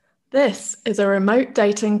This is a remote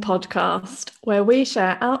dating podcast where we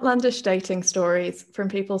share outlandish dating stories from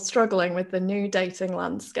people struggling with the new dating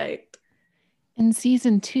landscape. In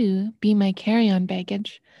Season 2, Be My Carry-On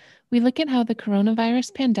Baggage, we look at how the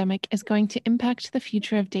coronavirus pandemic is going to impact the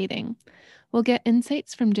future of dating. We'll get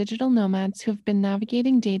insights from digital nomads who have been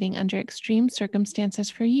navigating dating under extreme circumstances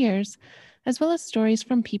for years, as well as stories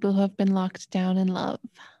from people who have been locked down in love.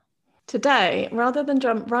 Today, rather than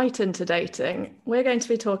jump right into dating, we're going to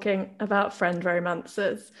be talking about friend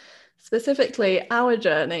romances, specifically our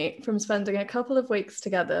journey from spending a couple of weeks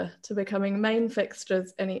together to becoming main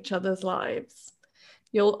fixtures in each other's lives.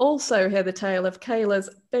 You'll also hear the tale of Kayla's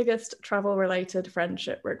biggest travel-related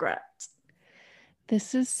friendship regret.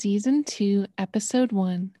 This is Season 2, Episode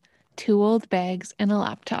 1, Two Old Bags and a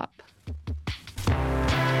Laptop.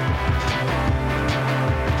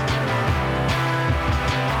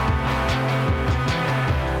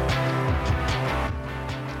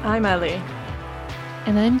 I'm Ellie.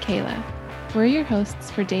 And I'm Kayla. We're your hosts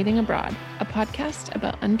for Dating Abroad, a podcast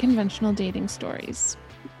about unconventional dating stories.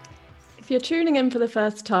 If you're tuning in for the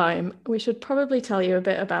first time, we should probably tell you a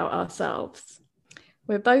bit about ourselves.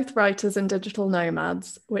 We're both writers and digital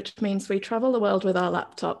nomads, which means we travel the world with our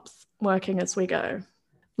laptops, working as we go.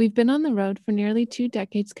 We've been on the road for nearly 2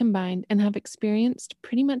 decades combined and have experienced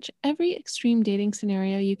pretty much every extreme dating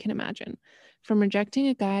scenario you can imagine, from rejecting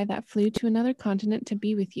a guy that flew to another continent to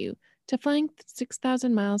be with you, to flying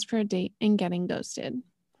 6,000 miles for a date and getting ghosted.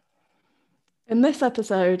 In this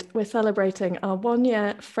episode, we're celebrating our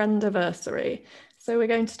 1-year friendiversary. So we're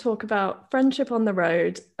going to talk about friendship on the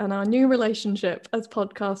road and our new relationship as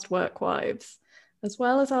podcast work wives, as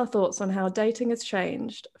well as our thoughts on how dating has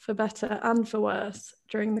changed, for better and for worse,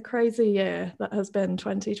 during the crazy year that has been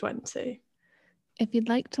 2020. If you'd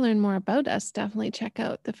like to learn more about us, definitely check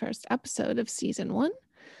out the first episode of Season 1.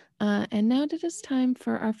 And now it is time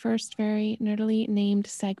for our first very nerdily named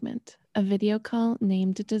segment, a video call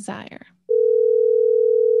named Desire.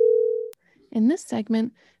 In this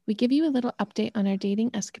segment, we give you a little update on our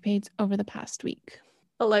dating escapades over the past week.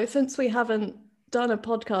 Although since we haven't done a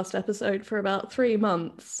podcast episode for about 3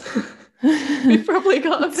 months, we've probably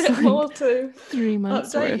got a bit more to 3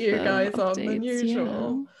 months update you guys updates, on than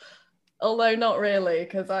usual. Yeah. Although not really,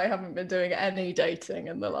 because I haven't been doing any dating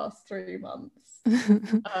in the last 3 months.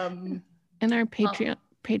 And our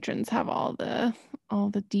patrons have all the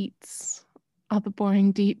deets, all the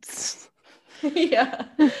boring deets. yeah,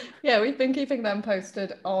 we've been keeping them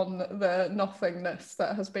posted on the nothingness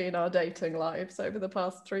that has been our dating lives over the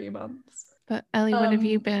past 3 months. But Ellie, what have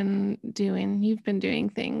you been doing? You've been doing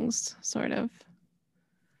things, sort of.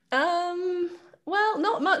 Well,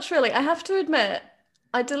 not much really. I have to admit,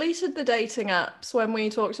 I deleted the dating apps when we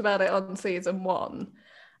talked about it on Season 1.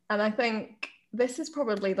 And I think this is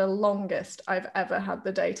probably the longest I've ever had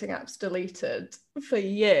the dating apps deleted for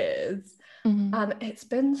years. Mm-hmm. And it's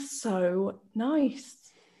been so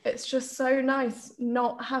nice. It's just so nice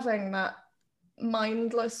not having that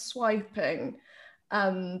mindless swiping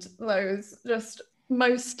and those just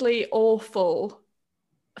mostly awful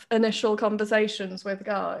initial conversations with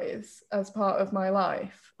guys as part of my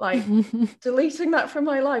life. Like deleting that from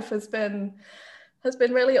my life has been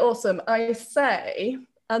really awesome. I say,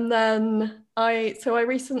 and then I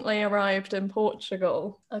recently arrived in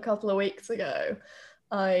Portugal a couple of weeks ago.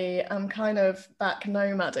 I am kind of back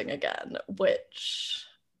nomading again, which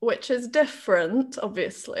is different,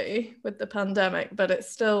 obviously, with the pandemic, but it's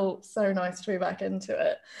still so nice to be back into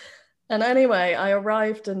it. And anyway, I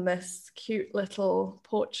arrived in this cute little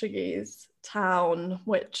Portuguese town,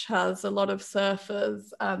 which has a lot of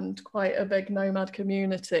surfers and quite a big nomad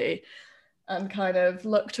community, and kind of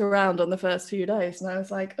looked around on the first few days and I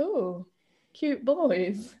was like, oh, cute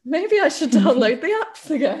boys. Maybe I should download the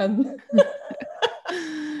apps again.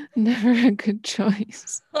 Never a good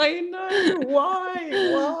choice. I know.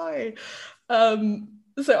 Why?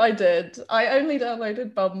 So I did. I only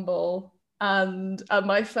downloaded Bumble, and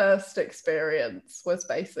my first experience was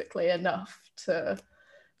basically enough to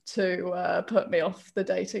put me off the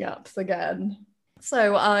dating apps again.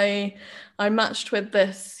 So I matched with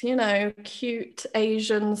this, cute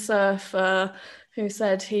Asian surfer who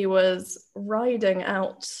said he was riding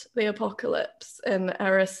out the apocalypse in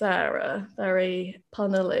Ericeira, very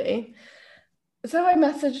punnily. So I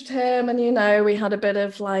messaged him and, we had a bit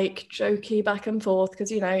of like jokey back and forth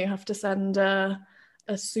because, you have to send a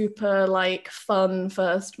super like fun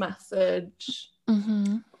first message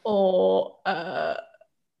or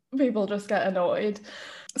people just get annoyed.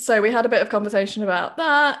 So we had a bit of conversation about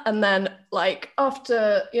that. And then like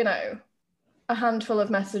after, a handful of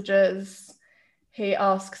messages, he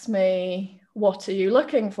asks me, what are you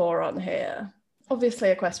looking for on here? obviously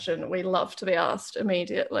a question we love to be asked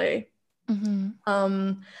immediately.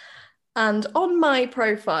 Mm-hmm. And on my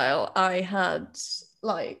profile, I had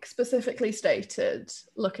like specifically stated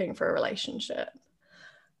looking for a relationship.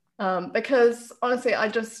 Because honestly,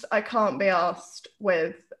 I can't be asked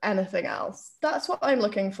with anything else. That's what I'm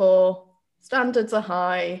looking for. Standards are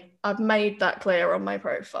high. I've made that clear on my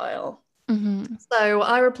profile. Mm-hmm. So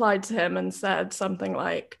I replied to him and said something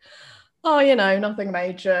like, oh, you know, nothing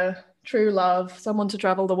major, true love, someone to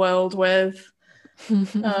travel the world with.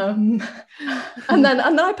 And then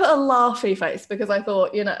I put a laughy face because I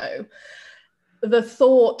thought, you know, the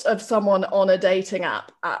thought of someone on a dating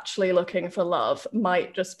app actually looking for love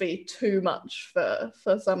might just be too much for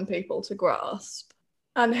some people to grasp.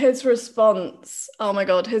 And his response, oh my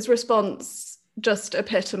God, his response just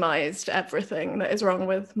epitomized everything that is wrong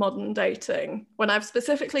with modern dating. When I've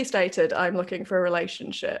specifically stated I'm looking for a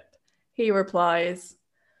relationship, he replies,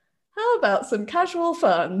 how about some casual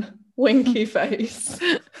fun? Winky face.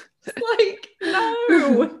 Like,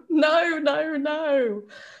 no.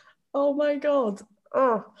 Oh my God.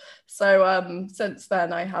 Oh. So since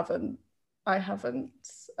then I haven't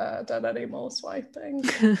done any more swiping.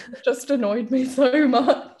 It just annoyed me so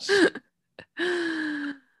much.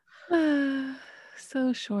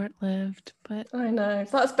 So short-lived, but I know.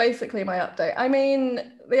 That's basically my update. I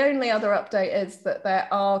mean, the only other update is that there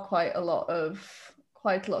are quite a lot of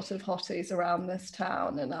hotties around this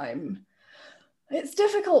town, and it's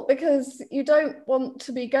difficult because you don't want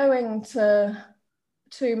to be going to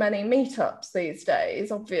too many meetups these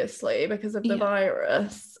days, obviously, because of the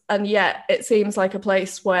virus. And yet it seems like a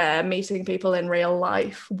place where meeting people in real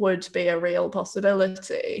life would be a real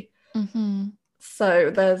possibility. Mm-hmm. So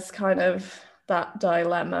there's kind of that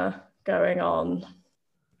dilemma going on,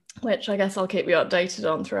 which I guess I'll keep you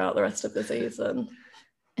updated on throughout the rest of the season.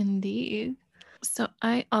 Indeed. So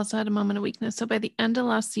I also had a moment of weakness. So by the end of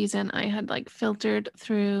last season, I had like filtered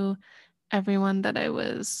through everyone that I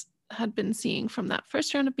had been seeing from that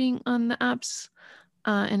first round of being on the apps.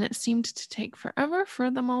 And it seemed to take forever for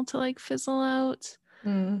them all to like fizzle out.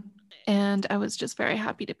 And I was just very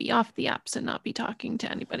happy to be off the apps and not be talking to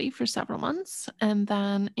anybody for several months. And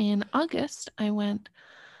then in August, I went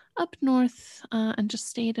up north and just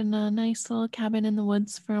stayed in a nice little cabin in the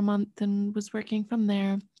woods for a month and was working from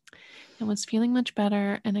there and was feeling much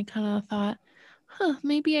better. And I kind of thought,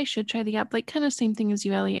 maybe I should try the app. Like kind of same thing as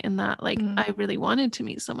you, Elliot, in that like I really wanted to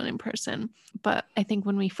meet someone in person. But I think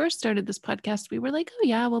when we first started this podcast, we were like, oh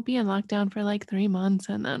yeah, we'll be in lockdown for like 3 months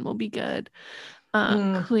and then we'll be good.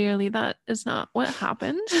 Clearly that is not what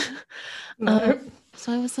happened. No.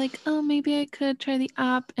 So I was like, oh, maybe I could try the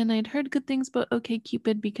app. And I'd heard good things about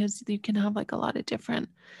OkCupid because you can have like a lot of different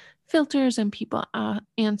filters and people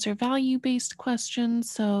answer value-based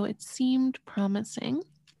questions. So it seemed promising.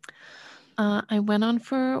 I went on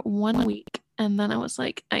for 1 week and then I was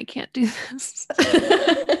like, I can't do this.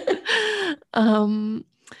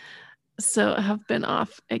 So I have been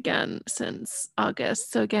off again since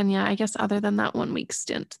August. So again, yeah, I guess other than that 1 week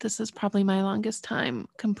stint, this is probably my longest time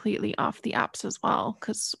completely off the apps as well.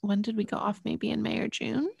 Because when did we go off? Maybe in May or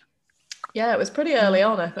June? Yeah, it was pretty early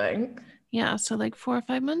on, I think. Yeah, so like 4 or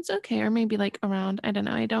 5 months. Okay, or maybe like around, I don't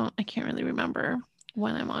know. I can't really remember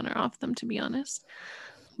when I'm on or off them, to be honest.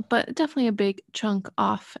 But definitely a big chunk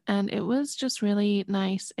off. And it was just really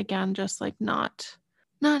nice. Again, just like not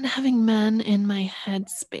having men in my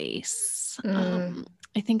headspace.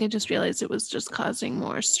 I think I just realized it was just causing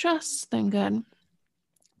more stress than good.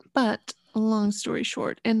 But long story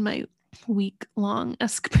short, in my week-long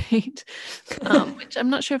escapade, which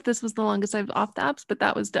I'm not sure if this was the longest I've off the apps, but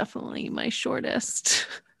that was definitely my shortest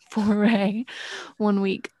foray. 1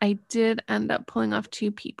 week, I did end up pulling off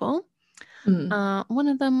 2 people. One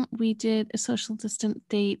of them, we did a social distant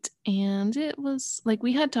date, and it was like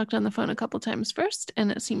we had talked on the phone a couple times first,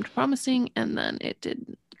 and it seemed promising, and then it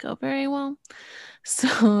didn't go very well.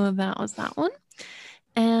 So that was that one.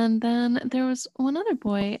 And then there was one other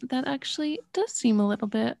boy that actually does seem a little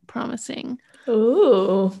bit promising.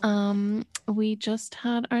 Ooh. We just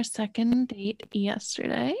had our second date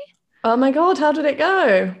yesterday. Oh my God, how did it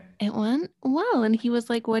go? It went well. And he was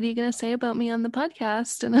like, what are you going to say about me on the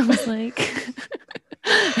podcast? And I was like,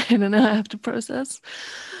 I don't know, I have to process.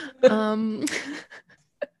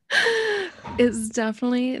 It's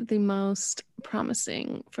definitely the most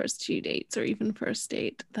promising first 2 dates or even first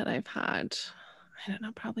date that I've had. I don't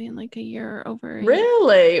know, probably in like a year or over a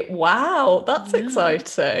Really? year. Wow, that's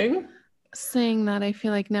exciting. Saying that, I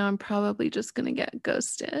feel like now I'm probably just going to get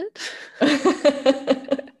ghosted.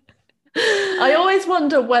 I always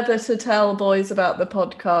wonder whether to tell boys about the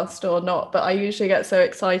podcast or not, but I usually get so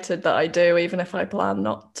excited that I do, even if I plan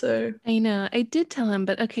not to. I know. I did tell him,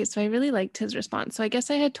 but okay, so I really liked his response. So I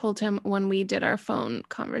guess I had told him when we did our phone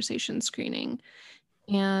conversation screening,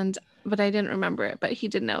 but I didn't remember it, but he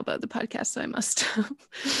did know about the podcast, so I must have.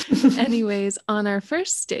 Anyways, on our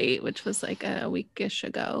first date, which was like a weekish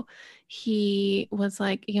ago, he was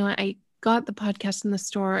like, I got the podcast in the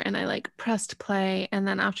store and I like pressed play. And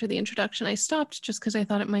then after the introduction, I stopped just because I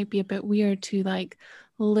thought it might be a bit weird to like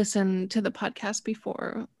listen to the podcast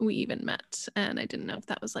before we even met. And I didn't know if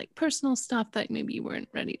that was like personal stuff that maybe you weren't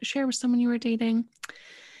ready to share with someone you were dating.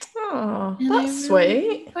 Oh, And that's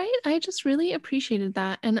sweet. Right? I just really appreciated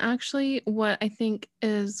that. And actually, what I think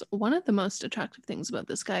is one of the most attractive things about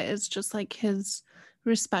this guy is just like his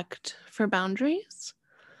respect for boundaries.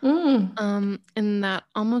 In that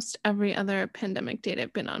almost every other pandemic date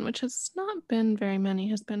I've been on, which has not been very many,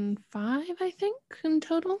 has been 5, I think, in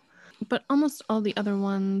total. But almost all the other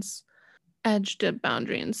ones edged a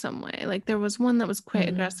boundary in some way. Like there was one that was quite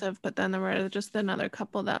aggressive, but then there were just another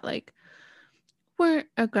couple that like weren't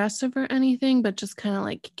aggressive or anything, but just kind of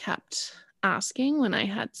like kept asking when I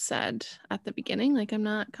had said at the beginning, like I'm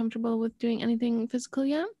not comfortable with doing anything physical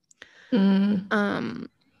yet.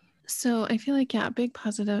 So I feel like, yeah, a big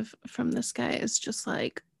positive from this guy is just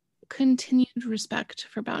like continued respect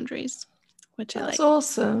for boundaries, which I like. That's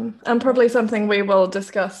awesome. And probably something we will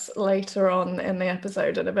discuss later on in the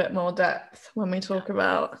episode in a bit more depth when we talk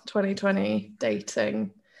about 2020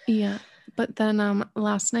 dating. Yeah. But then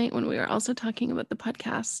last night when we were also talking about the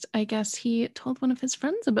podcast, I guess he told one of his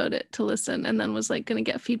friends about it to listen and then was like going to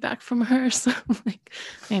get feedback from her. So I'm like,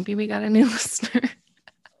 maybe we got a new listener.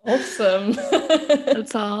 Awesome.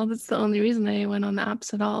 That's all. That's the only reason I went on the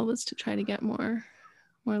apps at all, was to try to get more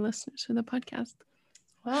listeners for the podcast.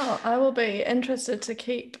 Wow, I will be interested to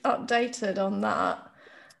keep updated on that.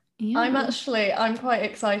 Yeah. I'm quite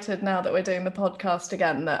excited now that we're doing the podcast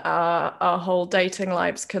again, that our whole dating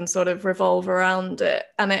lives can sort of revolve around it.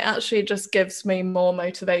 And it actually just gives me more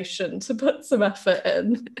motivation to put some effort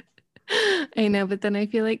in. I know, but then I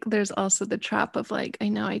feel like there's also the trap of like, I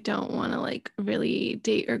know I don't want to like really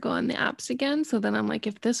date or go on the apps again. So then I'm like,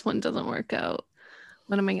 if this one doesn't work out,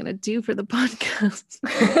 what am I going to do for the podcast?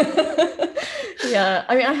 Yeah,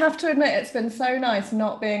 I mean, I have to admit, it's been so nice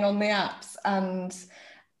not being on the apps, and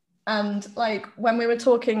like when we were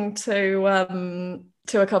talking to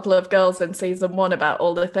a couple of girls in season 1 about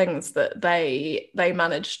all the things that they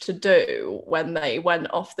managed to do when they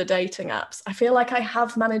went off the dating apps, I feel like I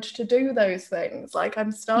have managed to do those things. Like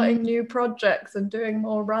I'm starting new projects and doing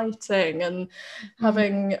more writing and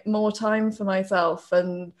having more time for myself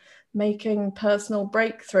and making personal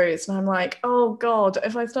breakthroughs. And I'm like, oh God,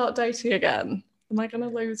 if I start dating again, am I going to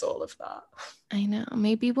lose all of that? I know.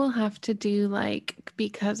 Maybe we'll have to do like,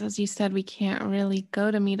 because as you said, we can't really go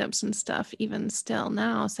to meetups and stuff even still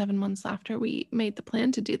now, 7 months after we made the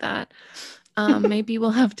plan to do that. Maybe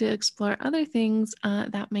we'll have to explore other things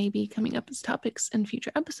that may be coming up as topics in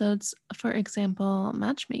future episodes. For example,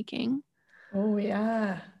 matchmaking. Oh,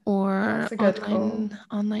 yeah. Or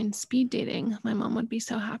online speed dating. My mom would be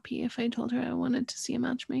so happy if I told her I wanted to see a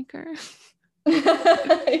matchmaker.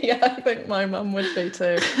 Yeah, I think my mum would be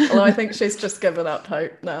too. Although I think she's just given up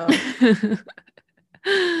hope now.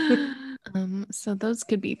 So those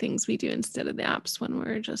could be things we do instead of the apps when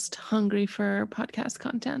we're just hungry for podcast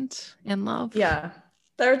content and love. Yeah,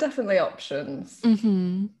 there are definitely options.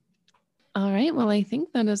 All right, well, I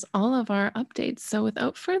think that is all of our updates. So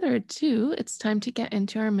without further ado, it's time to get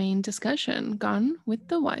into our main discussion. Gone with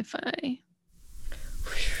the Wi-Fi.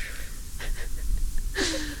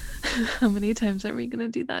 How many times are we going to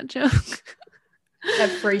do that joke?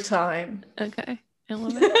 Every time. Okay, I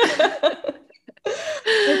love it.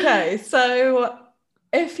 Okay, so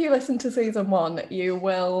if you listen to season 1, you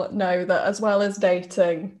will know that as well as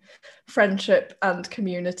dating, friendship and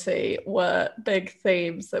community were big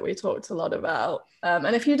themes that we talked a lot about.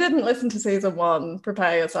 And if you didn't listen to season 1,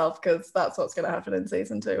 prepare yourself, because that's what's going to happen in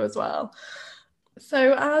season 2 as well.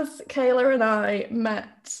 So as Kayla and I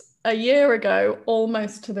met a year ago,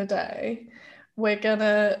 almost to the day, we're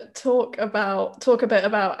gonna talk a bit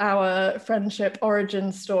about our friendship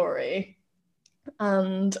origin story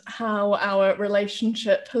and how our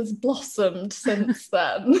relationship has blossomed since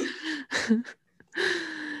then.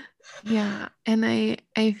 Yeah, and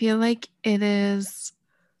I feel like it's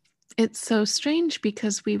so strange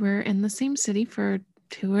because we were in the same city for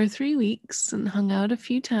 2 or 3 weeks and hung out a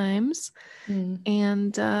few times,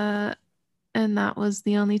 and that was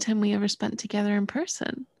the only time we ever spent together in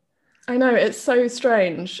person. I know, it's so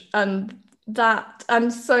strange. And that,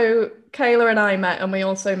 and so Kayla and I met, and we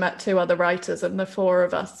also met two other writers, and the four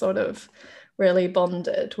of us sort of really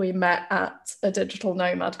bonded. We met at a digital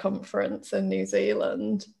nomad conference in New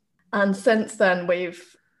Zealand, and since then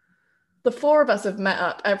the four of us have met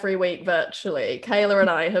up every week virtually. Kayla and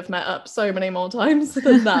I have met up so many more times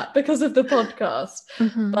than that because of the podcast.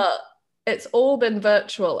 Mm-hmm. But it's all been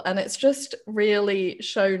virtual, and it's just really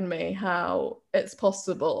shown me how it's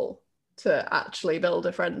possible to actually build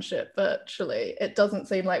a friendship virtually. It doesn't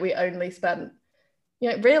seem like we only spent,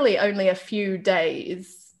 really only a few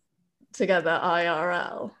days together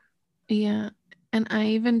IRL. Yeah. And I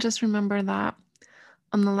even just remember that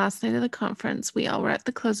on the last night of the conference, we all were at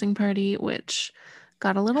the closing party, which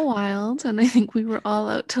got a little wild. And I think we were all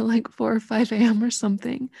out till like 4 or 5 a.m. or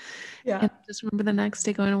something. Yeah. And I just remember the next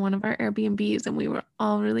day going to one of our Airbnbs, and we were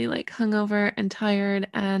all really like hungover and tired.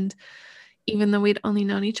 And even though we'd only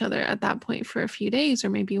known each other at that point for a few days or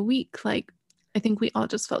maybe a week, like I think we all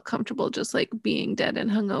just felt comfortable just like being dead and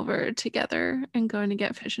hungover together and going to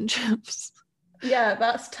get fish and chips. Yeah,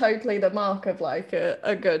 that's totally the mark of like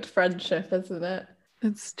a good friendship, isn't it?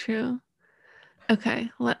 It's true. Okay,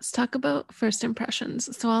 let's talk about first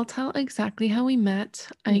impressions. So I'll tell exactly how we met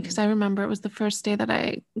because I remember it was the first day that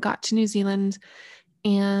I got to New Zealand,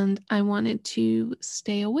 and I wanted to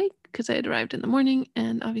stay awake because I had arrived in the morning,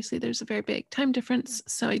 and obviously there's a very big time difference,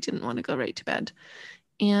 so I didn't want to go right to bed.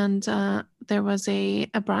 And there was a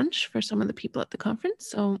brunch for some of the people at the conference,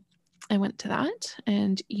 so I went to that,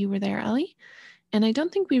 and you were there, Ellie. And I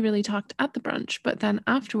don't think we really talked at the brunch, but then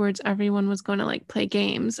afterwards, everyone was going to like play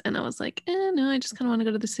games. And I was like, no, I just kind of want to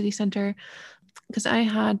go to the city center because I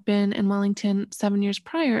had been in Wellington 7 years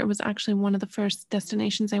prior. It was actually one of the first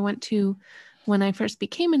destinations I went to when I first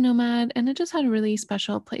became a nomad. And it just had a really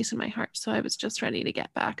special place in my heart. So I was just ready to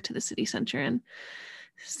get back to the city center and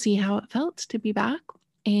see how it felt to be back.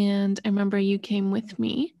 And I remember you came with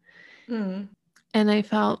me. And I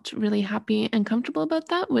felt really happy and comfortable about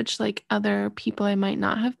that, which like other people I might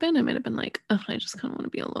not have been. I might have been like, oh, I just kind of want to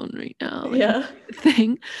be alone right now. Like, yeah.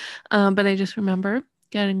 Thing. But I just remember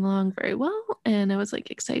getting along very well. And I was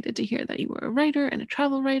like excited to hear that you were a writer and a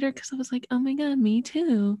travel writer because I was like, oh my God, me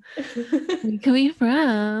too. We can be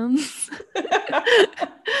friends.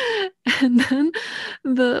 And then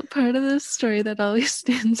the part of this story that always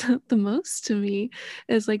stands out the most to me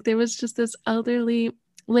is like there was just this elderly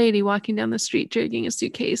lady walking down the street dragging a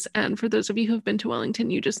suitcase, and for those of you who have been to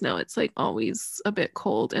Wellington, you just know it's like always a bit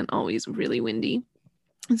cold and always really windy.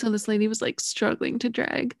 And so this lady was like struggling to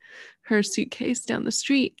drag her suitcase down the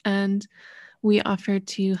street, and we offered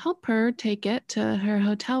to help her take it to her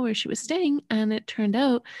hotel where she was staying. And it turned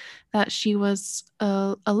out that she was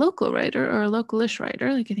a local writer or a localish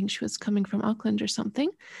writer. Like I think she was coming from Auckland or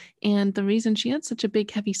something. And the reason she had such a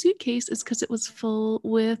big, heavy suitcase is because it was full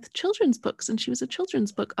with children's books, and she was a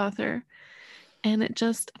children's book author. And it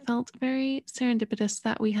just felt very serendipitous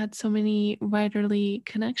that we had so many writerly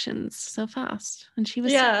connections so fast. And she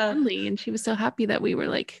was so friendly, and she was so happy that we were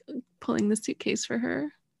like pulling the suitcase for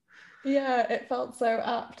her. Yeah, it felt so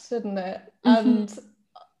apt, didn't it? And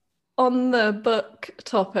on the book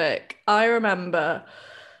topic, I remember,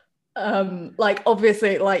 like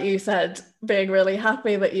obviously, like you said, being really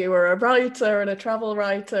happy that you were a writer and a travel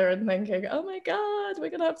writer and thinking, oh my God, we're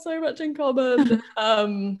gonna have so much in common.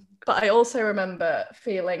 But I also remember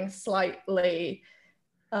feeling slightly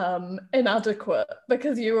inadequate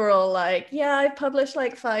because you were all like, yeah, I published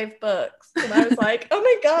like 5 books, and I was like, oh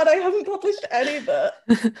my God, I haven't published any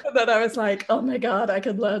books. And then I was like, oh my God, I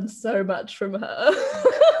could learn so much from her.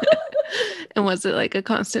 And was it like a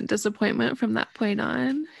constant disappointment from that point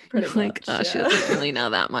on? Pretty like, much, oh, she doesn't really know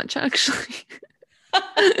that much actually.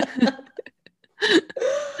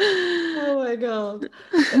 Oh my God.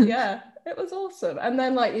 But yeah, it was awesome. And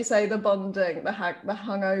then like you say, the bonding, the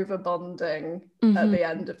hungover bonding at the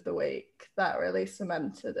end of the week, that really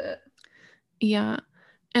cemented it. Yeah.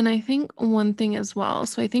 And I think one thing as well,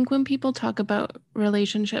 so I think when people talk about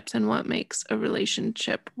relationships and what makes a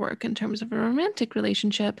relationship work in terms of a romantic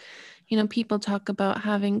relationship, people talk about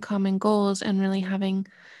having common goals and really having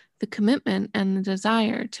the commitment and the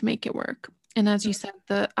desire to make it work. And as you said,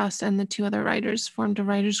 us and the 2 other writers formed a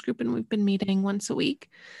writers group, and we've been meeting once a week.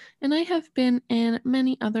 And I have been in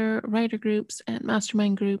many other writer groups and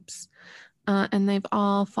mastermind groups, and they've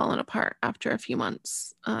all fallen apart after a few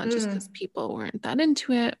months, just because people weren't that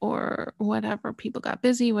into it or whatever. People got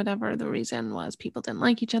busy, whatever the reason was, people didn't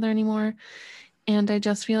like each other anymore. And I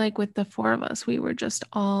just feel like with the 4 of us, we were just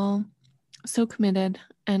all so committed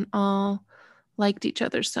and all liked each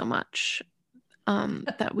other so much.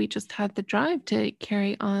 That we just had the drive to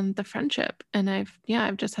carry on the friendship. And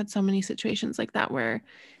I've just had so many situations like that where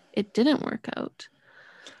it didn't work out.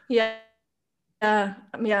 Yeah. Yeah,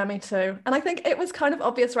 me too. And I think it was kind of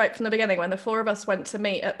obvious right from the beginning when the four of us went to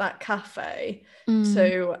meet at that cafe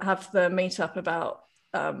to have the meetup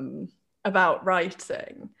about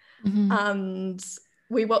writing. Mm-hmm. And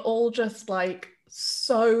we were all just like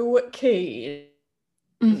so keen.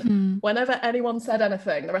 Mm-hmm. Whenever anyone said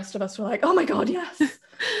anything, the rest of us were like, oh my God, yes.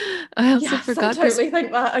 I also forgot I totally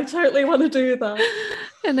think that. I totally want to do that.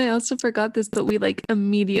 And I also forgot this, but we like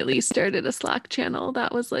immediately started a Slack channel.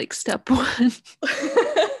 That was like step one.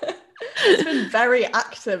 It's been very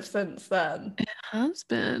active since then. It has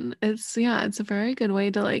been. It's a very good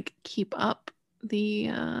way to like keep up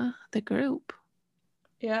the group.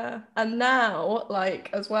 Yeah. And now,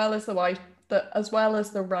 like, as well as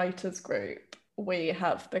the writers group, we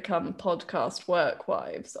have become podcast work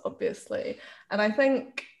wives, obviously. And I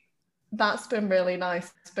think that's been really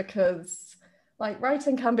nice because like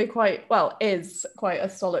writing can be is quite a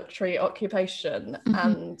solitary occupation,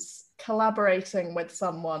 and collaborating with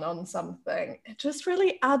someone on something, it just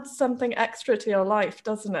really adds something extra to your life,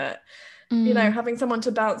 doesn't it? You know, having someone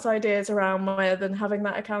to bounce ideas around with and having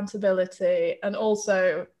that accountability, and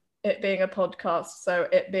also it being a podcast, so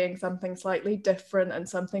it being something slightly different and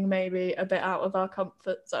something maybe a bit out of our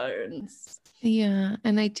comfort zones. Yeah,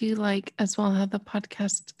 and I do like as well how the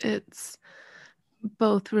podcast, it's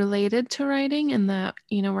both related to writing and that,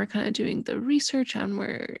 you know, we're kind of doing the research and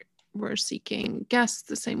we're seeking guests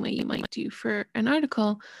the same way you might do for an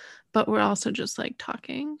article, but we're also just like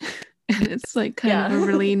talking. And it's like kind of a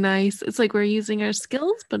really nice, it's like we're using our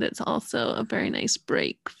skills, but it's also a very nice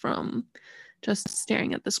break from just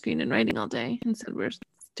staring at the screen and writing all day. Instead, we're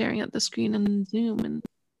staring at the screen and Zoom and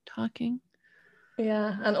talking.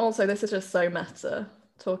 Yeah, and also this is just so meta,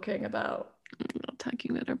 talking about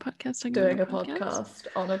our podcast, doing a podcast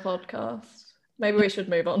on a podcast. Maybe we should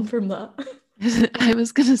move on from that. I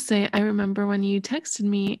was gonna say, I remember when you texted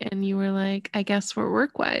me and you were like, I guess we're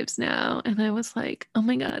work wives now. And I was like, oh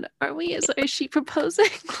my God, are we? Is she proposing?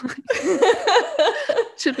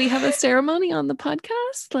 Should we have a ceremony on the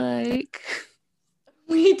podcast? Like,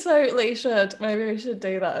 we totally should. Maybe we should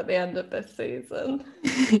do that at the end of this season.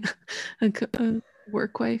 a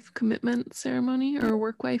work wife commitment ceremony or a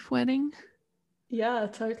work wife wedding. Yeah,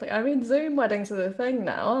 totally. I mean, Zoom weddings are the thing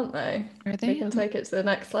now, aren't they? Are they? We can take it to the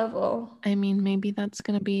next level. I mean, maybe that's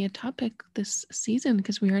going to be a topic this season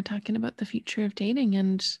because we are talking about the future of dating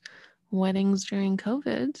and weddings during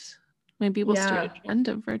COVID. Maybe we'll start a trend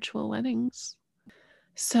of virtual weddings.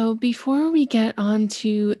 So before we get on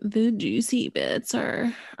to the juicy bits,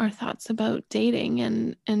 our thoughts about dating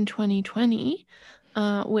in 2020,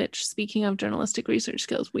 which, speaking of journalistic research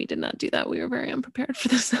skills, we did not do that. We were very unprepared for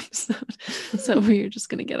this episode. So we are just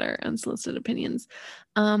going to get our unsolicited opinions.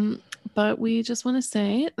 But we just want to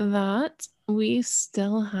say that we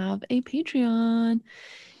still have a Patreon.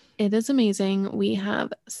 It is amazing. We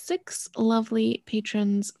have 6 lovely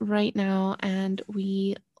patrons right now, and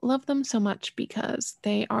we love them so much because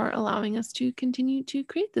they are allowing us to continue to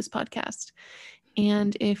create this podcast.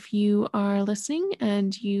 And if you are listening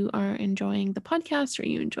and you are enjoying the podcast or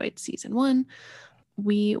you enjoyed season 1,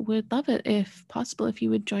 we would love it if possible if you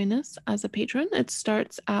would join us as a patron. It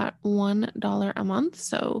starts at $1 a month.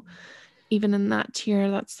 So even in that tier,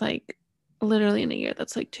 that's like literally in a year,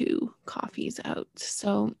 that's like 2 coffees out.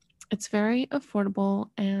 So it's very affordable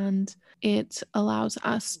and it allows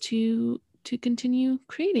us to continue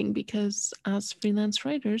creating because as freelance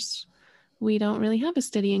writers, we don't really have a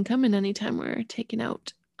steady income, and anytime we're taking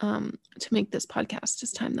out to make this podcast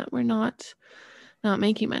is time that we're not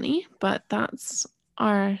making money. But that's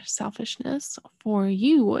our selfishness for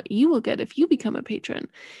you. What you will get if you become a patron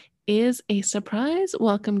is a surprise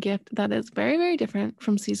welcome gift that is very, very different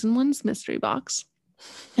from season 1's mystery box.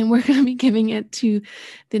 And we're going to be giving it to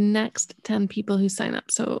the next 10 people who sign up.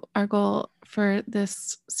 So our goal for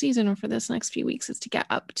this season or for this next few weeks is to get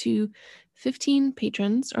up to 15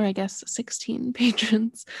 patrons, or I guess 16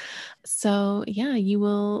 patrons. So yeah, you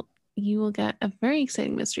will get a very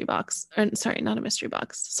exciting mystery box. Or sorry, not a mystery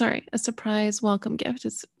box. Sorry, a surprise welcome gift.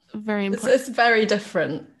 It's very important. It's very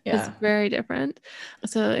different. Yeah. It's very different.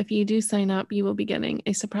 So if you do sign up, you will be getting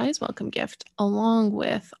a surprise welcome gift along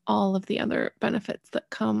with all of the other benefits that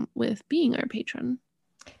come with being our patron.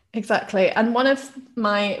 Exactly. And one of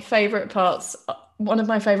my favorite parts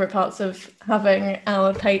of having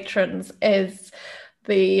our patrons is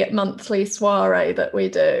the monthly soiree that we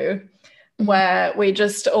do, where we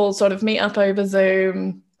just all sort of meet up over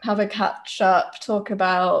Zoom, have a catch up, talk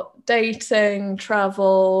about dating,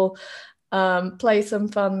 travel, play some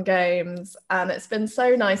fun games. And it's been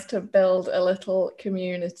so nice to build a little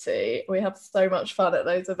community. We have so much fun at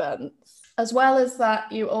those events. As well as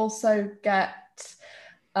that, you also get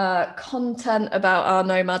content about our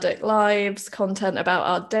nomadic lives, content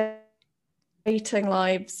about our dating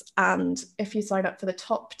lives, and if you sign up for the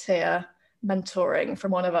top tier, mentoring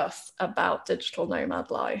from one of us about digital nomad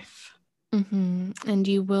life. And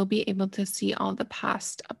you will be able to see all the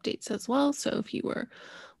past updates as well. So if you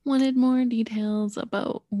wanted more details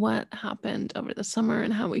about what happened over the summer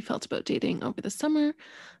and how we felt about dating over the summer,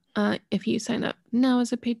 if you sign up now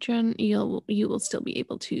as a patron, you will still be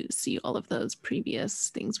able to see all of those previous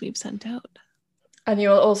things we've sent out. And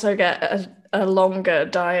you'll also get a longer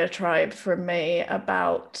diatribe from me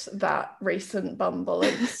about that recent Bumble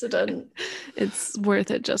incident. It's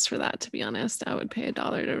worth it just for that, to be honest. I would pay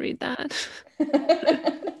 $1 to read that.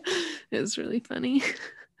 It was really funny.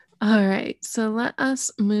 All right, so let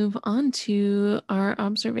us move on to our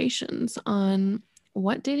observations on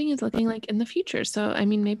what dating is looking like in the future. So, I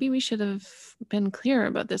mean, maybe we should have been clearer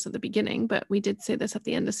about this at the beginning, but we did say this at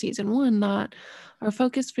the end of season 1, that our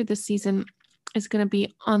focus for this season is going to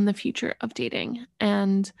be on the future of dating.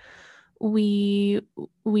 And we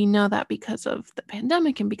know that because of the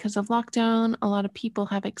pandemic and because of lockdown, a lot of people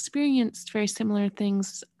have experienced very similar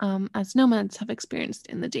things as nomads have experienced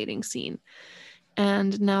in the dating scene.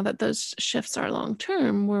 And now that those shifts are long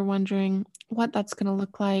term, we're wondering what that's going to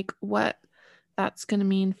look like, what that's going to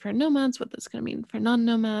mean for nomads, what that's going to mean for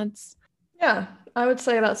non-nomads. Yeah, I would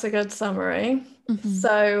say that's a good summary.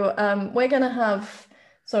 So we're going to have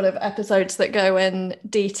sort of episodes that go in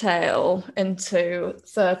detail into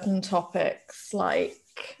certain topics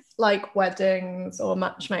like weddings or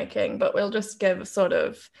matchmaking, but we'll just give sort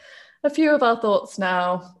of a few of our thoughts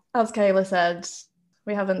now. As Kayla said,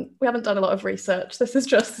 we haven't done a lot of research. This is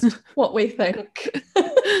just what we think.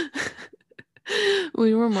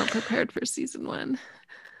 We were more prepared for season 1.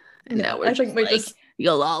 And yeah, now we're just we like, just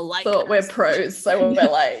you'll all like thought us. We're pros, so we're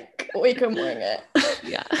like, we can wing it.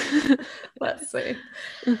 Yeah. Let's see.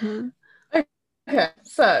 Okay,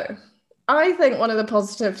 so I think one of the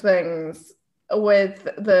positive things with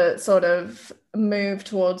the sort of move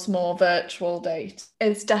towards more virtual date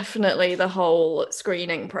is definitely the whole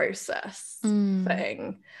screening process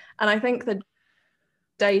thing. And I think the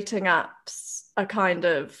dating apps are kind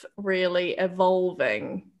of really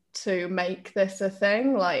evolving to make this a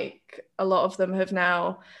thing. Like a lot of them have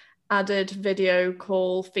now added video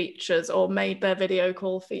call features or made their video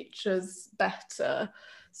call features better.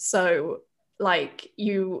 So like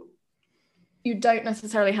you don't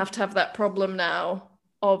necessarily have to have that problem now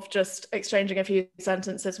of just exchanging a few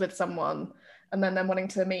sentences with someone and then them wanting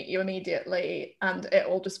to meet you immediately and it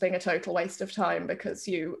all just being a total waste of time because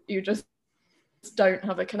you just don't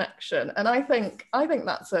have a connection. And I think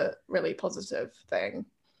that's a really positive thing.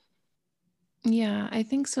 Yeah, I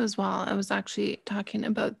think so as well. I was actually talking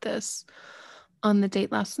about this on the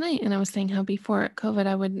date last night, and I was saying how before COVID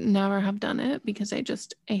I would never have done it because I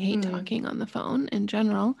hate talking on the phone in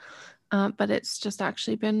general. But it's just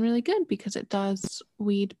actually been really good because it does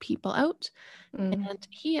weed people out. And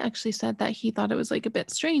he actually said that he thought it was like a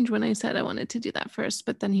bit strange when I said I wanted to do that first,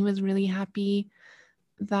 but then he was really happy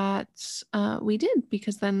that we did,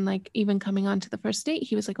 because then like even coming on to the first date,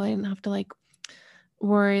 he was like, well, I didn't have to like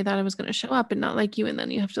worry that I was going to show up and not like you, and then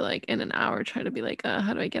you have to like in an hour try to be like,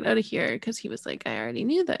 how do I get out of here? Because he was like, I already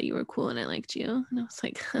knew that you were cool and I liked you. And I was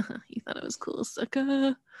like, you thought it was cool,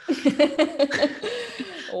 sucker.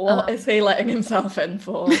 What is he letting himself in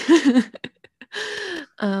for?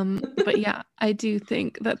 But yeah, I do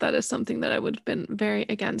think that is something that I would have been very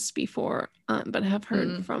against before, but have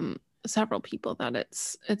heard from several people that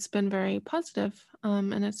it's been very positive,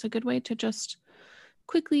 and it's a good way to just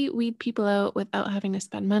quickly weed people out without having to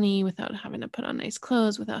spend money, without having to put on nice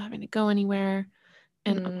clothes, without having to go anywhere.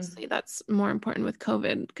 And honestly, that's more important with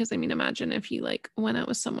COVID, because I mean, imagine if you like went out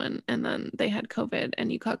with someone and then they had COVID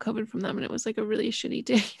and you caught COVID from them and it was like a really shitty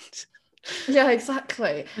date. Yeah,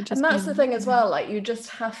 exactly. And that's the thing as well, like you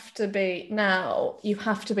have to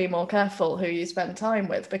be more careful who you spend time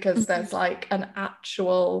with, because there's like an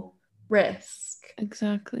actual risk.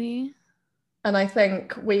 Exactly. And I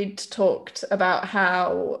think we'd talked about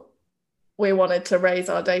how we wanted to raise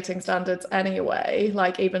our dating standards anyway,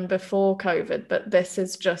 like even before COVID, but I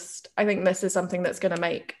think this is something that's going to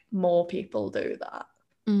make more people do that.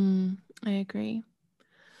 I agree.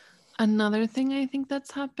 Another thing I think that's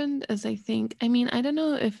happened is I don't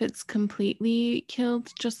know if it's completely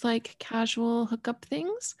killed just like casual hookup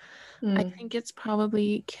things. I think it's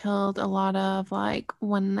probably killed a lot of like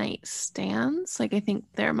one night stands. Like I think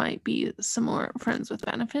there might be some more friends with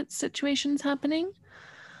benefits situations happening.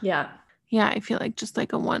 Yeah. Yeah, I feel like just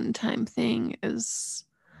like a one-time thing is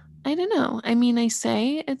I don't know. I mean, I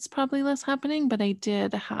say it's probably less happening, but I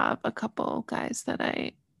did have a couple guys that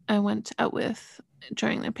I went out with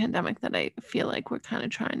during the pandemic that I feel like were kind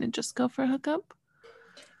of trying to just go for a hookup.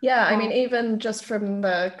 Yeah, I mean, even just from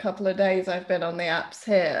the couple of days I've been on the apps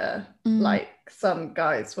here, Mm, like some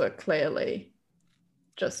guys were clearly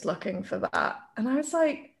just looking for that. And I was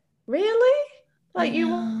like, really? I Like, you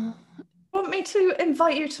know. want me to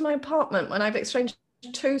invite you to my apartment when I've exchanged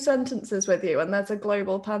 2 sentences with you and there's a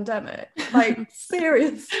global pandemic? Like,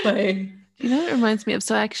 seriously. Do you know what it reminds me of?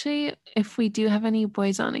 So actually, if we do have any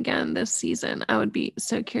boys on again this season, I would be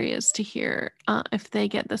so curious to hear if they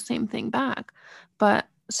get the same thing back. But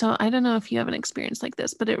so I don't know if you have an experience like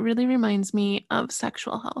this, but it really reminds me of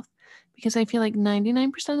sexual health because I feel like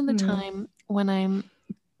 99% of the Hmm. time when I'm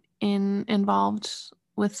involved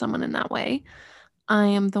with someone in that way, I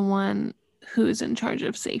am the one who's in charge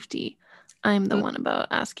of safety. I'm the one about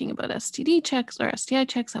asking about STD checks or STI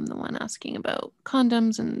checks. I'm the one asking about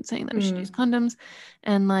condoms and saying that we should use condoms.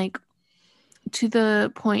 And like to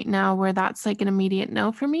the point now where that's like an immediate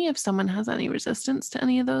no for me. If someone has any resistance to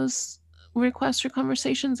any of those requests or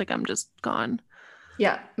conversations, like I'm just gone.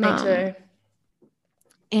 Yeah, me too.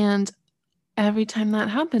 And every time that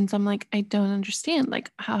happens, I'm like, I don't understand. Like,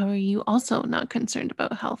 how are you also not concerned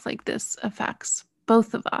about health? Like, this affects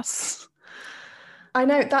both of us. I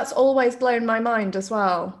know that's always blown my mind as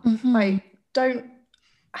well. Mm-hmm. Like,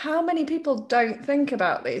 how many people don't think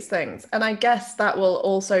about these things? And I guess that will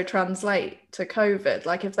also translate to COVID.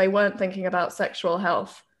 Like, if they weren't thinking about sexual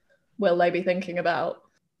health, will they be thinking about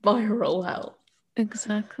viral health?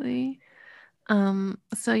 Exactly.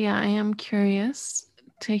 So yeah, I am curious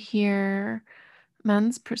to hear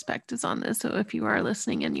men's perspectives on this. So if you are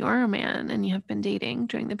listening and you're a man and you have been dating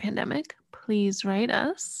during the pandemic, please write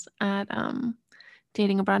us at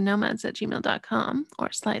datingabroadnomads@gmail.com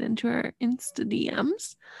or slide into our Insta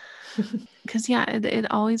DMs. Because yeah, it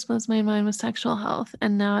always blows my mind with sexual health.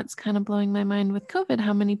 And now it's kind of blowing my mind with COVID,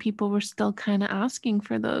 how many people were still kind of asking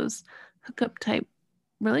for those hookup type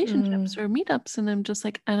relationships or meetups. And I'm just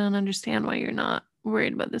like, I don't understand why you're not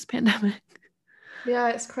worried about this pandemic. Yeah,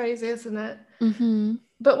 it's crazy, isn't it? Mm-hmm.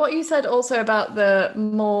 But what you said also about the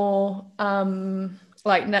more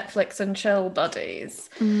like Netflix and chill buddies,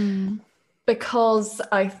 Mm. because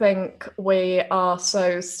I think we are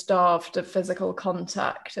so starved of physical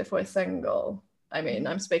contact if we're single. I mean,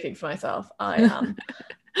 I'm speaking for myself, I am.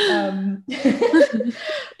 Um,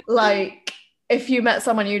 like, if you met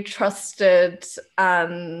someone you trusted,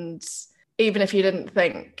 and even if you didn't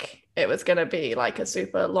think it was going to be like a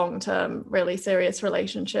super long term, really serious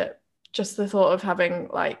relationship, just the thought of having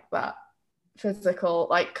like that physical,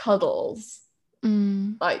 like cuddles,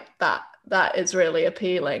 Mm. like that is really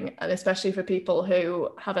appealing. And especially for people who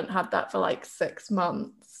haven't had that for like 6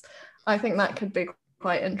 months, I think that could be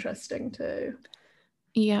quite interesting too.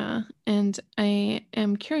 Yeah. And I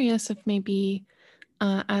am curious if maybe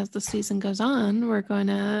as the season goes on, we're going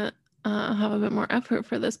to have a bit more effort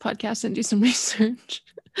for this podcast and do some research.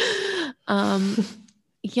 um,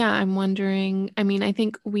 yeah, I'm wondering. I mean, I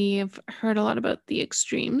think we've heard a lot about the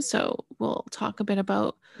extremes, so we'll talk a bit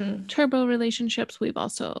about turbo relationships.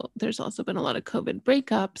 There's also been a lot of COVID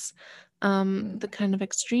breakups, the kind of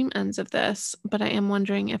extreme ends of this. But I am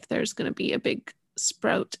wondering if there's going to be a big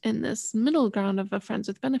sprout in this middle ground of a friends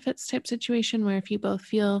with benefits type situation where if you both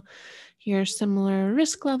feel your similar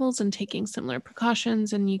risk levels and taking similar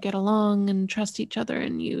precautions and you get along and trust each other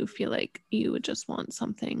and you feel like you would just want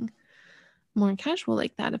something more casual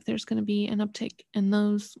like that, if there's going to be an uptick in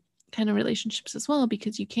those kind of relationships as well,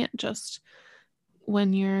 because you can't just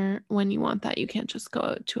when you want that, you can't just go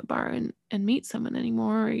out to a bar and meet someone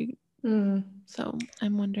anymore. So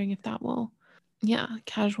I'm wondering if that will, yeah,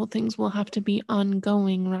 casual things will have to be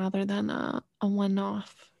ongoing rather than a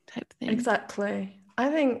one-off type thing. Exactly. I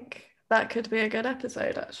think that could be a good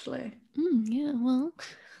episode, actually. Yeah, well,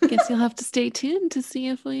 I guess you'll have to stay tuned to see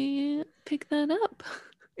if we pick that up.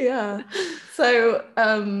 Yeah. So,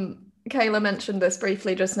 Kayla mentioned this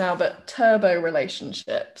briefly just now, but turbo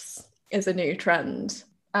relationships is a new trend.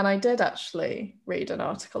 And I did actually read an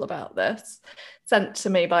article about this, sent to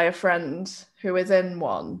me by a friend who is in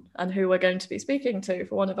one and who we're going to be speaking to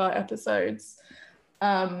for one of our episodes.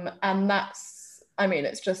 And that's, I mean,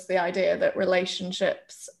 it's just the idea that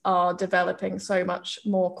relationships are developing so much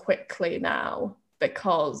more quickly now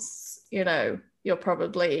because, you're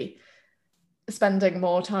probably spending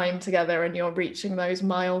more time together and you're reaching those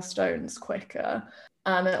milestones quicker.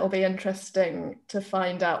 And it'll be interesting to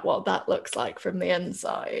find out what that looks like from the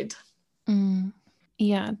inside.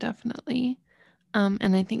 Yeah, definitely.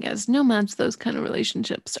 And I think as nomads, those kind of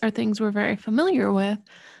relationships are things we're very familiar with.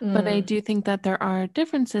 But I do think that there are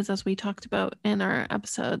differences, as we talked about in our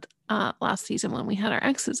episode last season when we had our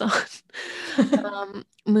exes on.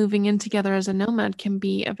 Moving in together as a nomad can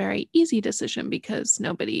be a very easy decision because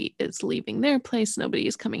nobody is leaving their place, nobody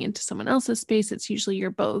is coming into someone else's space. It's usually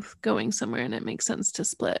you're both going somewhere and it makes sense to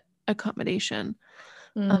split accommodation.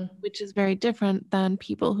 Which is very different than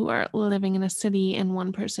people who are living in a city and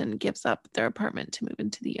one person gives up their apartment to move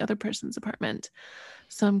into the other person's apartment.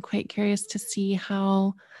 So I'm quite curious to see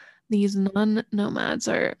how these non-nomads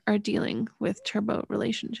are dealing with turbo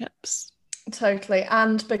relationships. Totally.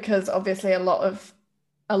 And because obviously a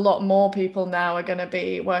lot more people now are going to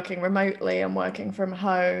be working remotely and working from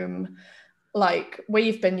home, like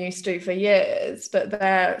we've been used to for years, but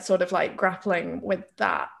they're sort of like grappling with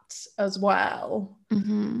that as well.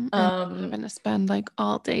 And having to spend like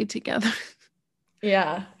all day together.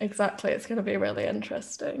 Yeah, exactly. It's going to be really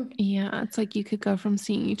interesting. Yeah, it's like you could go from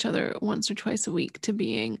seeing each other once or twice a week to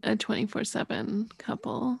being a 24/7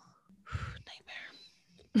 couple.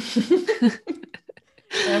 Nightmare.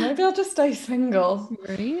 Yeah, maybe I'll just stay single.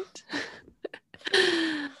 Right?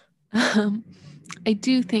 I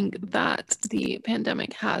do think that the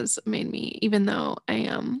pandemic has made me, even though I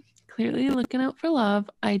am clearly looking out for love,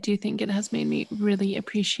 I do think it has made me really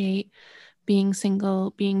appreciate being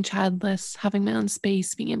single, being childless, having my own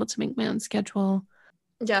space, being able to make my own schedule.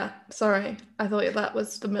 Yeah, sorry. I thought that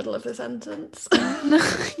was the middle of the sentence.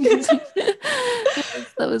 Yes,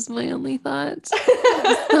 that was my only thought.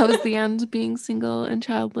 That was the end. Being single and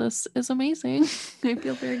childless is amazing. I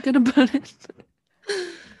feel very good about it.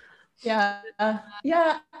 Yeah,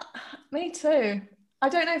 me too. I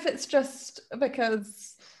don't know if it's just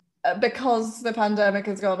because the pandemic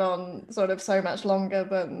has gone on sort of so much longer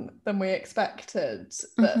than we expected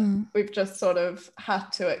that we've just sort of had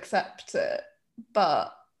to accept it.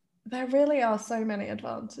 But there really are so many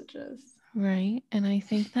advantages. Right. And I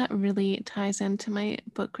think that really ties into my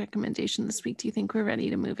book recommendation this week. Do you think we're ready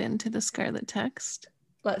to move into the Scarlet Text?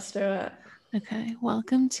 Let's do it. Okay.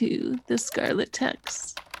 Welcome to the Scarlet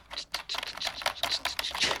Text.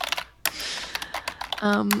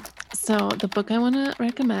 So the book I want to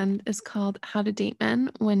recommend is called How to Date Men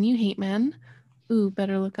When You Hate Men. Ooh,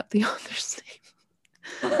 better look up the author's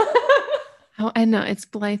name. Oh, I know it's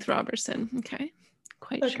Blythe Robertson. Okay.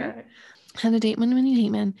 Quite sure. How to Date Men When You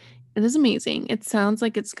Hate Men. It is amazing. It sounds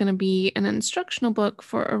like it's going to be an instructional book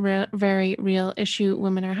for a very real issue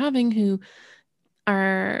women are having who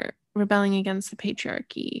are rebelling against the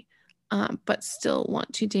patriarchy, but still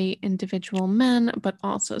want to date individual men, but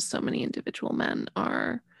also so many individual men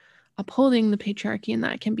are upholding the patriarchy, and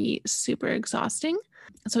that can be super exhausting.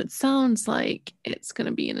 So it sounds like it's going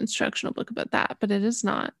to be an instructional book about that, but it is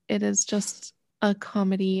not. It is just a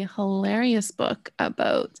comedy, hilarious book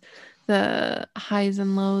about the highs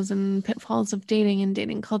and lows and pitfalls of dating and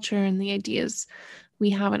dating culture and the ideas we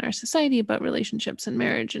have in our society about relationships and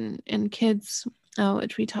marriage and kids,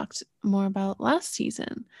 which we talked more about last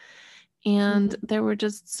season. And there were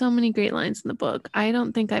just so many great lines in the book. I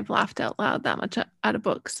don't think I've laughed out loud that much at a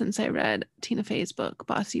book since I read Tina Fey's book,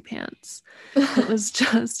 Bossy Pants. It was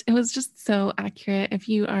just so accurate. If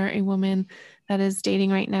you are a woman that is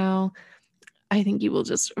dating right now, I think you will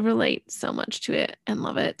just relate so much to it and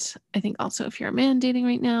love it. I think also if you're a man dating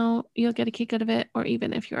right now, you'll get a kick out of it. Or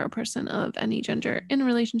even if you're a person of any gender in a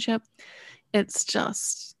relationship, it's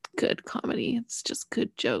just good comedy. It's just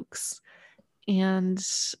good jokes. And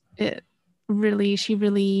she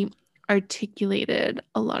really articulated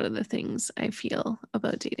a lot of the things I feel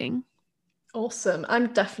about dating. Awesome. I'm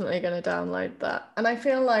definitely going to download that. And I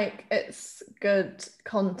feel like it's good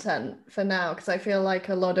content for now because I feel like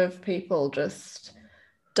a lot of people just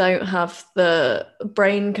don't have the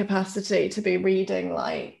brain capacity to be reading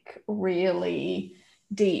like really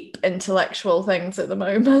deep intellectual things at the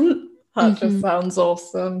moment. That just sounds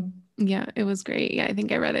awesome. Yeah, it was great. Yeah, I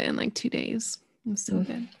think I read it in like 2 days. It was so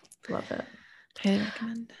good. Love it. Highly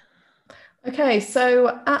recommend. Okay,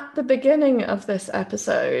 so at the beginning of this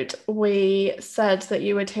episode, we said that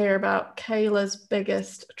you would hear about Kayla's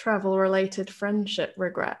biggest travel-related friendship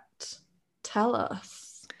regret. Tell us.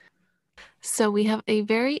 So we have a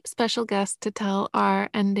very special guest to tell our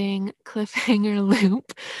ending cliffhanger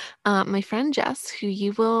loop. My friend Jess, who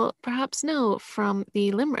you will perhaps know from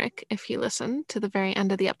the Limerick if you listen to the very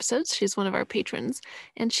end of the episodes. She's one of our patrons,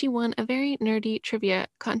 and she won a very nerdy trivia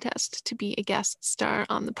contest to be a guest star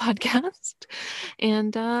on the podcast.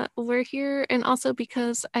 And we're here, and also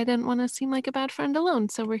because I didn't want to seem like a bad friend alone,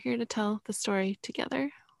 so we're here to tell the story together.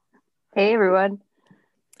 Hey, everyone.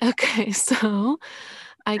 Okay, so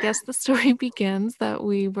I guess the story begins that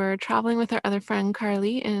we were traveling with our other friend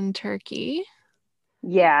Carly in Turkey.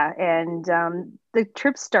 Yeah, and the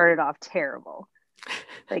trip started off terrible.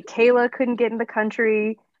 Like Kayla couldn't get in the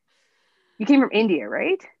country. You came from India,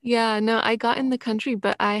 right? Yeah, no, I got in the country,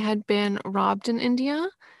 but I had been robbed in India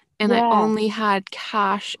and I Yeah, only had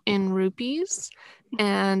cash in rupees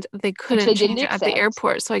and they which couldn't they didn't change it at the accept.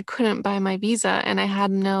 airport, so I couldn't buy my visa and I had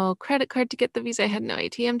no credit card to get the visa. I had no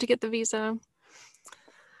ATM to get the visa.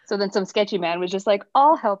 So then some sketchy man was just like,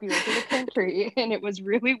 I'll help you into the country. And it was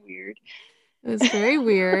really weird. It was very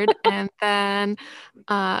weird. And then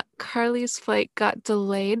Carly's flight got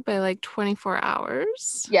delayed by like 24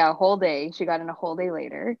 hours. Yeah, a whole day. She got in a whole day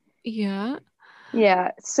later. Yeah.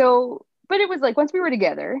 Yeah. So, but it was like once we were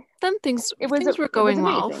together, Then things it was things were it was going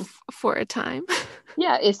well amazing. for a time.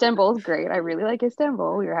 Yeah, Istanbul is great. I really like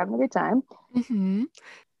Istanbul. We were having a good time. hmm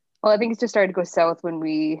Well, I think it just started to go south when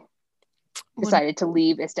we When decided to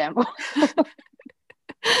leave Istanbul.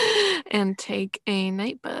 and take a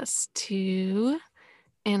night bus to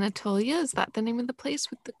Anatolia. Is that the name of the place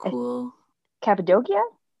with the cool? Cappadocia?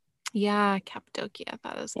 Yeah, Cappadocia.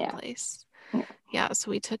 That is the Yeah. place. Yeah. Yeah,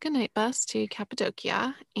 so we took a night bus to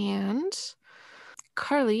Cappadocia and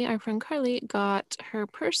Carly, our friend Carly, got her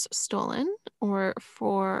purse stolen, or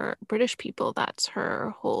for British people, that's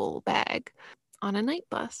her whole bag on a night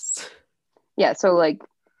bus. Yeah, so like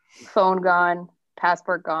phone gone,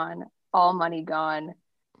 passport gone, all money gone.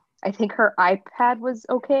 I think her iPad was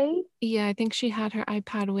okay. Yeah, I think she had her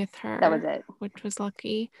iPad with That was her, it. which was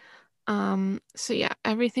lucky. So yeah,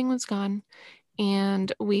 everything was gone.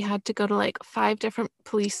 And we had to go to like 5 different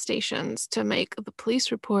police stations to make the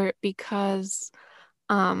police report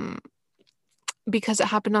um because it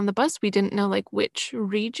happened on the bus. We didn't know like which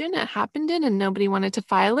region it happened in and nobody wanted to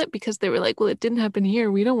file it because they were like, well, it didn't happen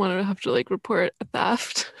here. We don't want to have to like report a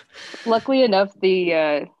theft. Luckily enough,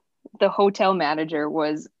 the hotel manager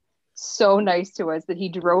was so nice to us that he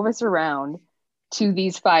drove us around to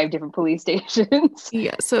these 5 different police stations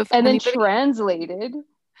Yeah, so if and then anybody translated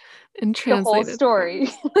and the whole translated for story.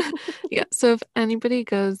 us. Yeah, so if anybody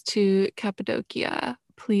goes to Cappadocia,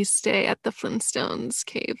 please stay at the Flintstones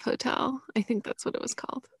Cave Hotel. I think that's what it was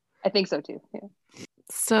called. I think so too. Yeah.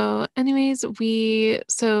 So, anyways,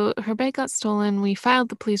 so her bag got stolen. We filed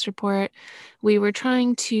the police report. We were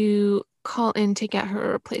trying to call in to get her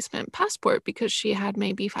a replacement passport because she had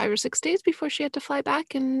maybe 5 or 6 days before she had to fly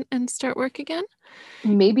back and start work again.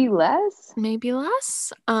 Maybe less. Maybe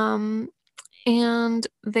less. And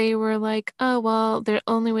they were like, oh, well, the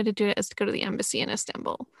only way to do it is to go to the embassy in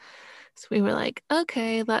Istanbul. So we were like,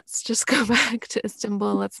 okay, let's just go back to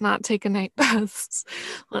Istanbul. Let's not take a night bus.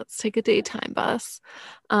 Let's take a daytime bus.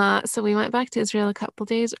 So we went back to Israel a couple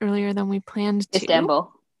days earlier than we planned to.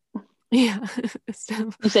 Istanbul. Yeah,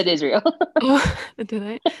 Istanbul. You said Israel. Oh, did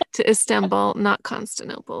I? To Istanbul, not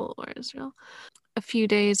Constantinople or Israel. A few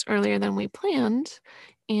days earlier than we planned.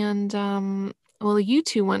 And well, you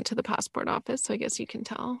two went to the passport office, so I guess you can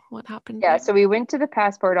tell what happened Yeah, there. so we went to the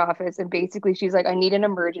passport office and basically she's like, I need an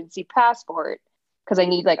emergency passport because I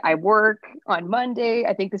need like I work on Monday.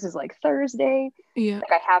 I think this is like Thursday. Yeah.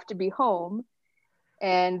 Like I have to be home.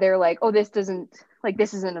 And they're like, oh, this isn't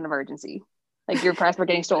an emergency. Like your passport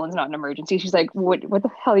getting stolen is not an emergency. She's like, what the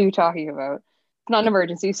hell are you talking about? It's not an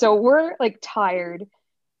emergency. So we're like tired,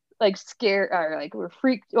 like scared, or like we're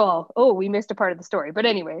freaked. Well, oh, we missed a part of the story. But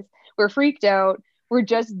anyways, we're freaked out. We're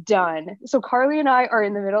just done. So Carly and I are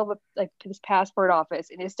in the middle of like this passport office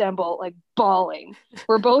in Istanbul, like bawling.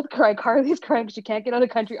 We're both crying. Carly's crying because she can't get out of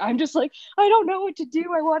the country. I'm just like, I don't know what to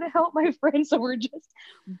do. I want to help my friend. So we're just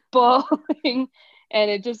bawling. And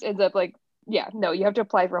it just ends up like, yeah, no, you have to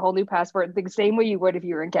apply for a whole new passport the same way you would if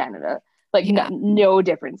you were in Canada. Like Yeah. no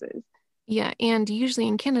differences. Yeah, and usually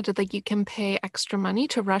in Canada, like you can pay extra money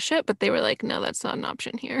to rush it, but they were like, no, that's not an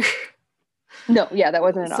option here. No, yeah, that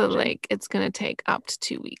wasn't an So option. like it's gonna take up to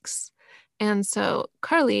 2 weeks. And so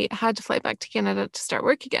Carly had to fly back to Canada to start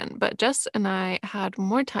work again, but Jess and I had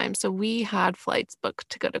more time. So we had flights booked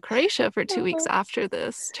to go to Croatia for 2 weeks after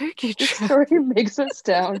this Turkey This trip. story makes us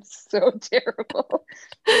sound so terrible.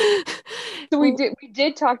 So we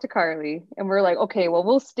did talk to Carly and we're like, okay, well,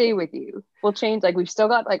 we'll stay with you. We'll change. Like we've still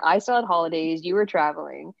got like I still had holidays, you were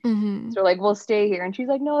traveling. Mhm. So like we'll stay here. And she's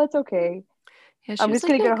like, no, that's okay. Yeah, she I'm was just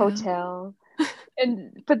like, gonna get "No, a go." hotel.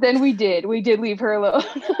 But then we did leave her alone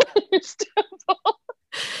in Istanbul.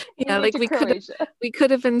 Yeah, We went like to we Croatia.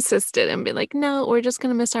 could have insisted and be like, no, we're just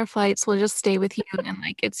gonna miss our flights. We'll just stay with you. And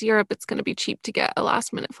like it's Europe, it's gonna be cheap to get a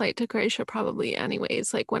last minute flight to Croatia, probably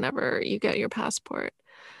anyways, like whenever you get your passport.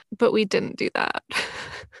 But we didn't do that.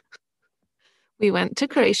 We went to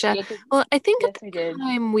Croatia. Yeah, 'cause- Well, I think at yes, we the did.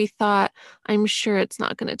 time we thought, I'm sure it's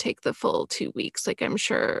not going to take the full 2 weeks. Like, I'm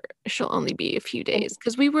sure she'll only be a few days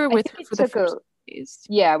because we were I with think her it for the took first days.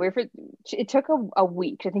 Yeah, it took a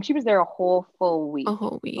week. I think she was there a whole full week A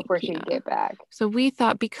whole week, before she yeah. could get back. So we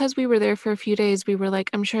thought because we were there for a few days, we were like,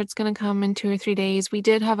 I'm sure it's going to come in 2 or 3 days. We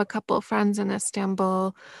did have a couple of friends in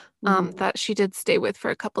Istanbul that she did stay with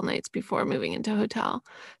for a couple nights before moving into a hotel.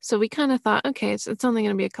 So we kind of thought, okay, so it's only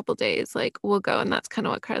going to be a couple days. Like, we'll go. And that's kind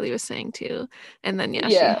of what Carly was saying too. And then, she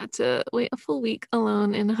Yeah. had to wait a full week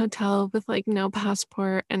alone in a hotel with like no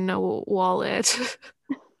passport and no wallet.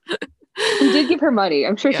 We did give her money.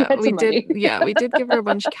 I'm sure she had some money. We did give her a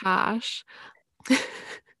bunch of cash.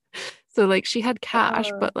 So like she had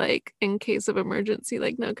cash, but like in case of emergency,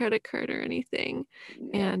 like no credit card or anything.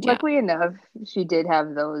 And luckily enough, she did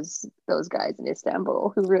have those guys in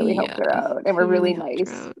Istanbul who really helped her out and were really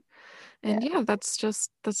nice. And that's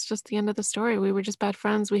just the end of the story. We were just bad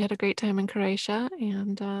friends. We had a great time in Croatia,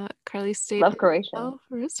 and Carly stayed. Love Croatia. Oh,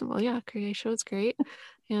 for Istanbul, yeah, Croatia was great,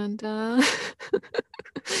 and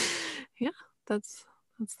that's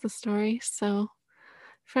the story. So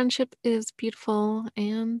friendship is beautiful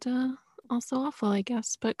and also awful, I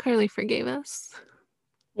guess. But Carly forgave us.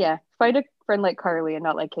 Yeah, find a friend like Carly and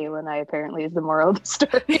not like Kayla and I. Apparently, is the moral of the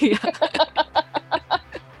story.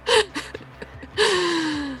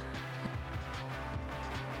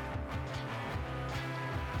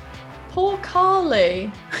 Poor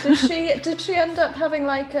Carly. Did she end up having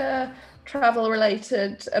like a travel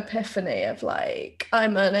related epiphany of like,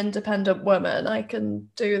 I'm an independent woman, I can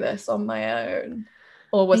do this on my own?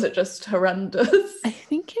 Or was it just horrendous? I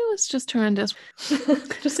think it was just horrendous.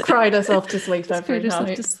 Just cried herself to sleep every night.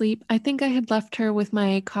 Herself to sleep. I think I had left her with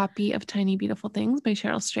my copy of Tiny Beautiful Things by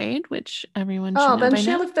Cheryl Strayed, which everyone should know then by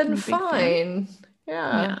she'll now. have been fine.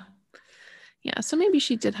 Yeah. So maybe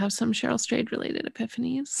she did have some Cheryl Strayed related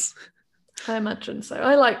epiphanies. I imagine so.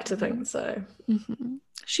 I like to think so. Mm-hmm.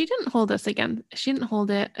 She didn't hold it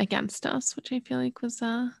against us, which I feel like was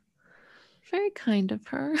very kind of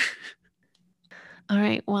her. All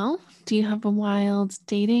right, well, do you have a wild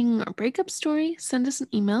dating or breakup story? Send us an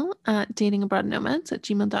email at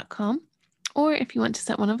datingabroadnomads@gmail.com. Or if you want to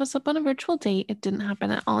set one of us up on a virtual date, it didn't happen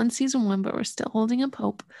at all in season 1, but we're still holding up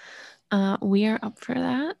hope. We are up for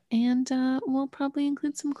that, and we'll probably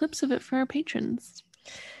include some clips of it for our patrons.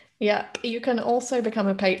 Yep, you can also become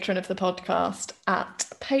a patron of the podcast at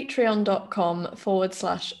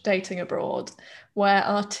patreon.com/datingabroad, where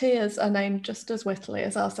our tiers are named just as wittily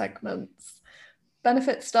as our segments.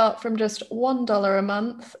 Benefits start from just $1 a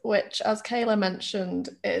month, which, as Kayla mentioned,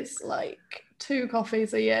 is like 2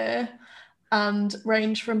 coffees a year, and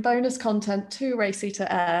range from bonus content too racy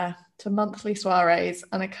to air to monthly soirees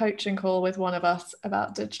and a coaching call with one of us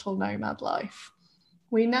about digital nomad life.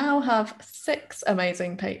 We now have 6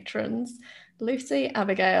 amazing patrons: Lucy,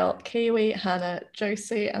 Abigail, Kiwi, Hannah,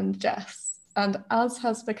 Josie, and Jess. And as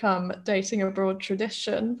has become Dating Abroad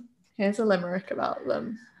tradition, here's a limerick about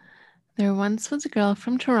them. There once was a girl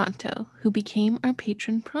from Toronto who became our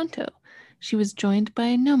patron pronto. She was joined by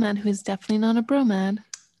a nomad who is definitely not a bromad.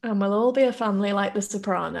 And we'll all be a family like the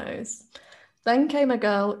Sopranos. Then came a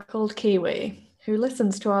girl called Kiwi, who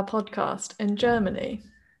listens to our podcast in Germany.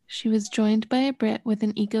 She was joined by a Brit with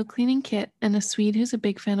an eco-cleaning kit and a Swede who's a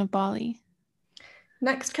big fan of Bali.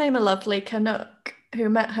 Next came a lovely Canuck, who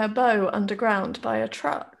met her beau underground by a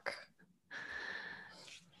truck.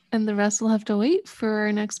 And the rest will have to wait for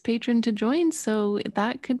our next patron to join, so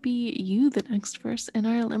that could be you, the next verse in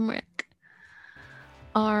our limerick.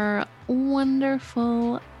 Our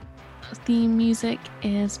wonderful theme music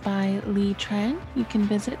is by Lee Trang. You can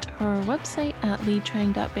visit her website at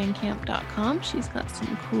leetrang.bandcamp.com. She's got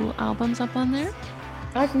some cool albums up on there.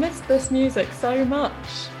 I've missed this music so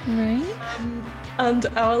much. Right? And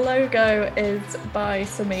our logo is by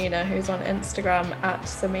Samina, who's on Instagram at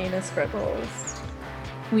Samina Scribbles.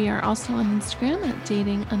 We are also on Instagram at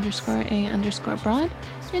dating_a_broad,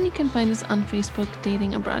 and you can find us on Facebook,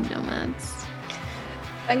 Dating Abroad Nomads.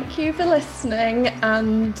 Thank you for listening,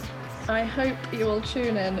 and I hope you will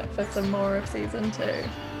tune in for some more of season 2.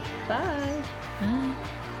 Bye. Bye.